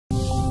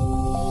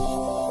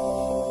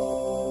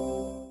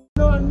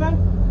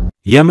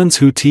Yemen's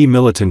Houthi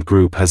militant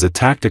group has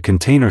attacked a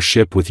container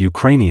ship with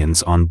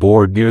Ukrainians on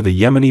board near the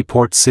Yemeni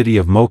port city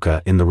of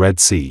Mocha in the Red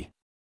Sea.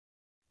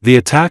 The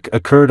attack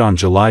occurred on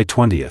July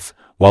 20,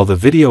 while the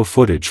video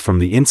footage from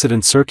the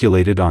incident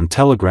circulated on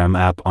Telegram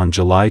app on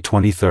July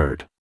 23.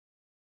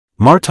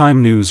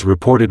 Maritime News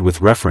reported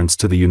with reference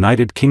to the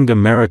United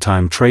Kingdom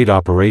Maritime Trade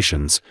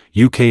Operations,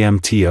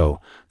 UKMTO,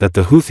 that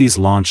the Houthis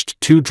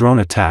launched 2 drone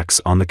attacks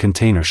on the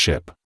container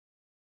ship.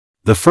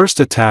 The first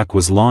attack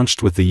was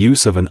launched with the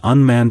use of an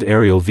unmanned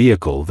aerial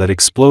vehicle that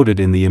exploded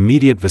in the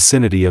immediate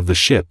vicinity of the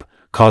ship,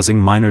 causing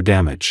minor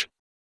damage.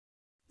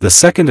 The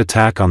second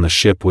attack on the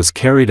ship was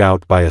carried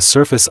out by a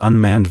surface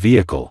unmanned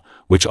vehicle,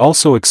 which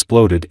also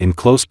exploded in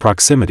close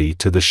proximity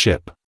to the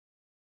ship.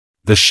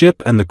 The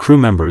ship and the crew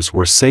members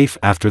were safe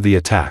after the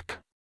attack.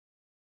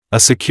 A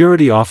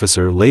security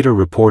officer later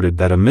reported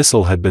that a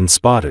missile had been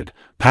spotted,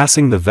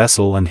 passing the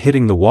vessel and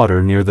hitting the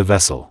water near the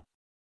vessel.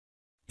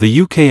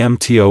 The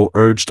UKMTO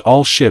urged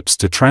all ships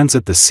to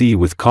transit the sea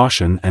with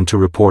caution and to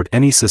report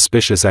any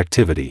suspicious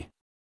activity.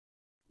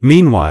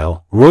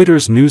 Meanwhile,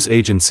 Reuters news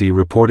agency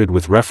reported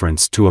with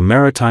reference to a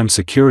maritime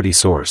security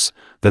source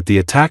that the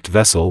attacked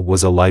vessel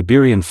was a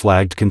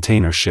Liberian-flagged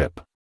container ship.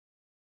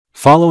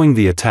 Following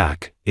the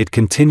attack, it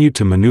continued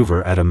to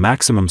maneuver at a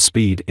maximum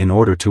speed in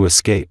order to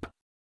escape.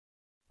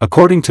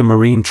 According to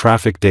marine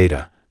traffic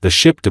data, the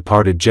ship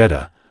departed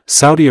Jeddah,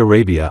 Saudi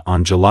Arabia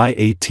on July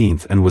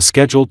 18 and was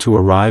scheduled to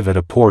arrive at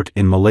a port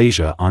in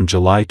Malaysia on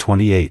July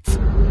 28.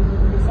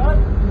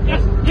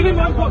 Yes, give him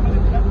one port.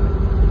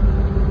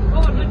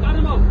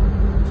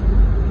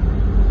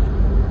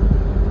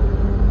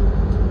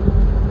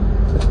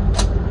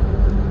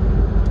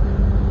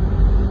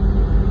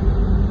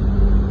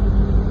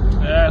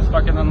 Yeah, it's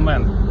fucking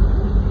unmanned.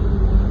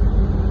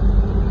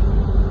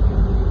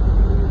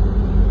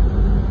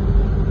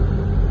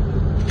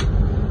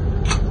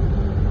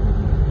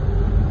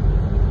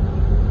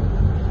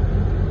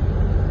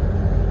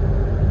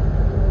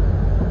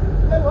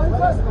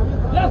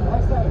 Yes,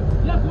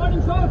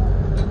 warning shot.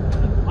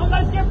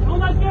 Online skip,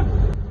 online skip.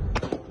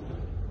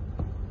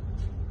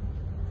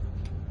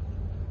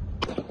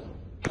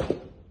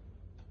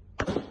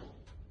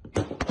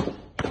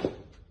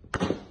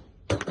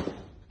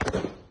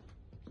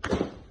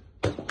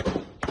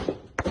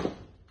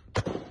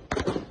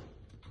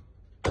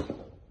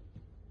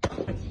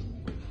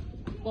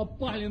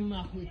 Попали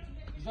нахуй.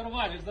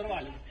 Взорвали.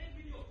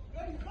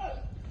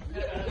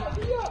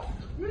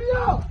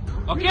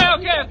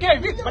 Окей,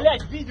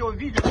 блять, видео.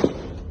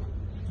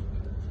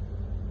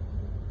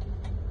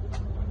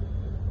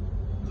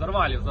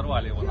 Взорвали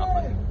его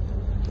нахуй.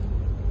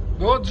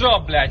 Good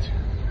job, блять.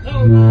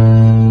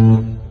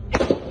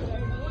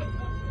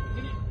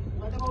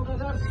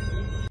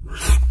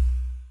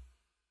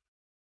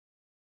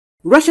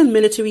 Russian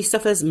military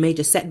suffers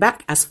major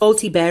setback as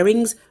faulty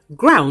bearings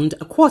ground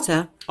a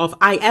quarter of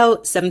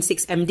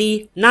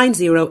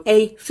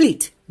IL-76MD-90A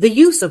fleet. The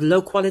use of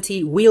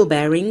low-quality wheel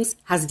bearings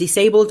has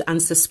disabled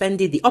and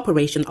suspended the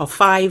operation of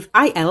 5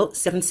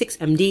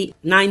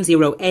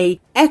 IL-76MD-90A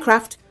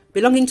aircraft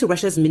belonging to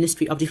Russia's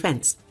Ministry of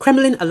Defense.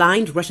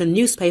 Kremlin-aligned Russian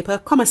newspaper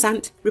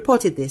Kommersant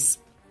reported this.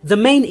 The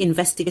main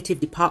investigative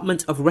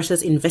department of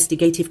Russia's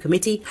investigative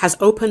committee has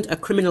opened a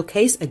criminal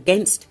case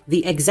against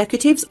the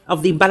executives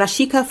of the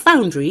Balashikha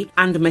foundry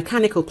and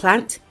mechanical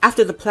plant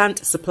after the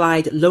plant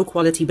supplied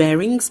low-quality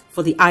bearings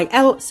for the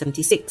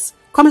IL-76.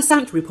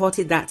 Kommersant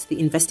reported that the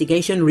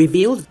investigation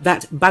revealed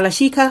that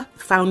Balashikha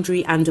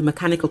foundry and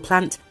mechanical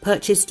plant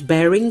purchased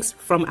bearings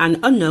from an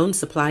unknown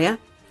supplier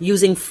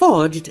using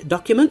forged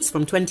documents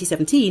from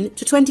 2017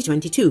 to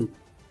 2022.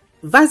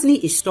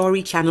 Vaznyi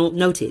Story Channel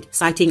noted,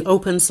 citing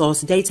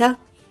open-source data,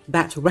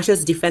 that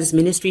Russia's Defense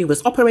Ministry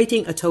was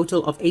operating a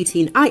total of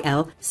 18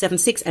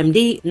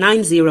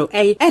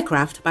 IL-76MD-90A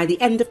aircraft by the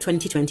end of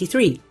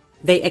 2023.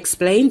 They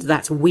explained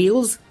that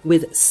wheels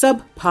with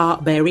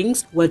subpar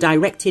bearings were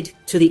directed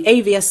to the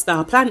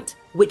Aviastar plant,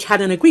 which had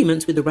an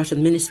agreement with the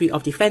Russian Ministry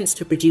of Defense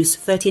to produce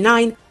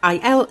 39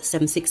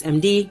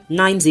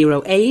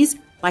 IL-76MD-90As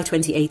by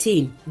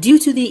 2018. Due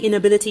to the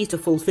inability to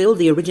fulfill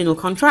the original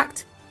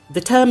contract, the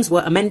terms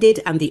were amended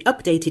and the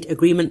updated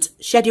agreement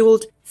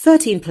scheduled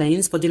 13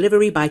 planes for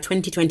delivery by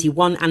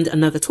 2021 and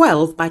another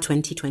 12 by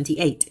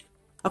 2028.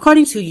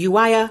 According to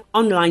UAIA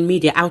online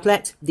media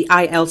outlet, the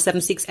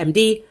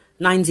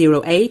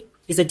IL-76MD-90A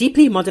is a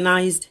deeply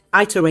modernized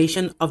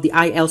iteration of the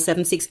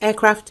IL-76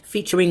 aircraft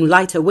featuring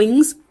lighter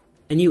wings,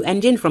 a new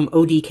engine from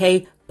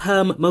ODK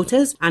Perm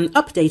Motors, an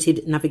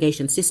updated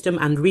navigation system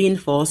and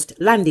reinforced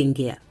landing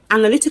gear.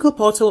 Analytical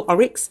portal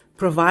Oryx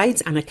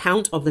provides an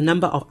account of the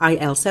number of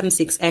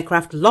IL-76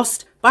 aircraft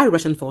lost by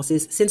Russian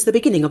forces since the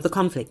beginning of the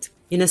conflict.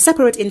 In a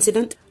separate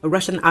incident, a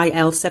Russian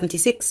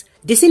IL-76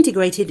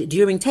 disintegrated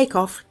during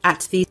takeoff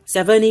at the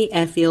Severny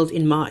airfield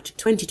in March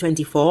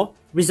 2024,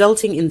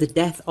 resulting in the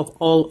death of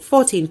all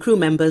 14 crew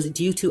members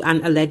due to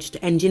an alleged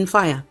engine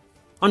fire.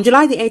 On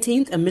July the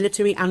 18th, a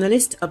military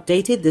analyst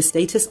updated the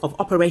status of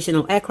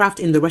operational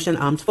aircraft in the Russian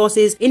armed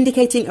forces,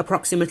 indicating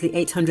approximately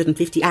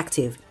 850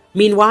 active.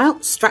 Meanwhile,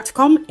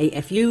 Stratcom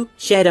AFU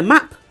shared a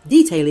map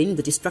detailing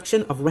the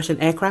destruction of Russian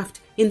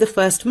aircraft in the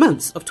first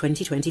months of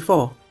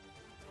 2024.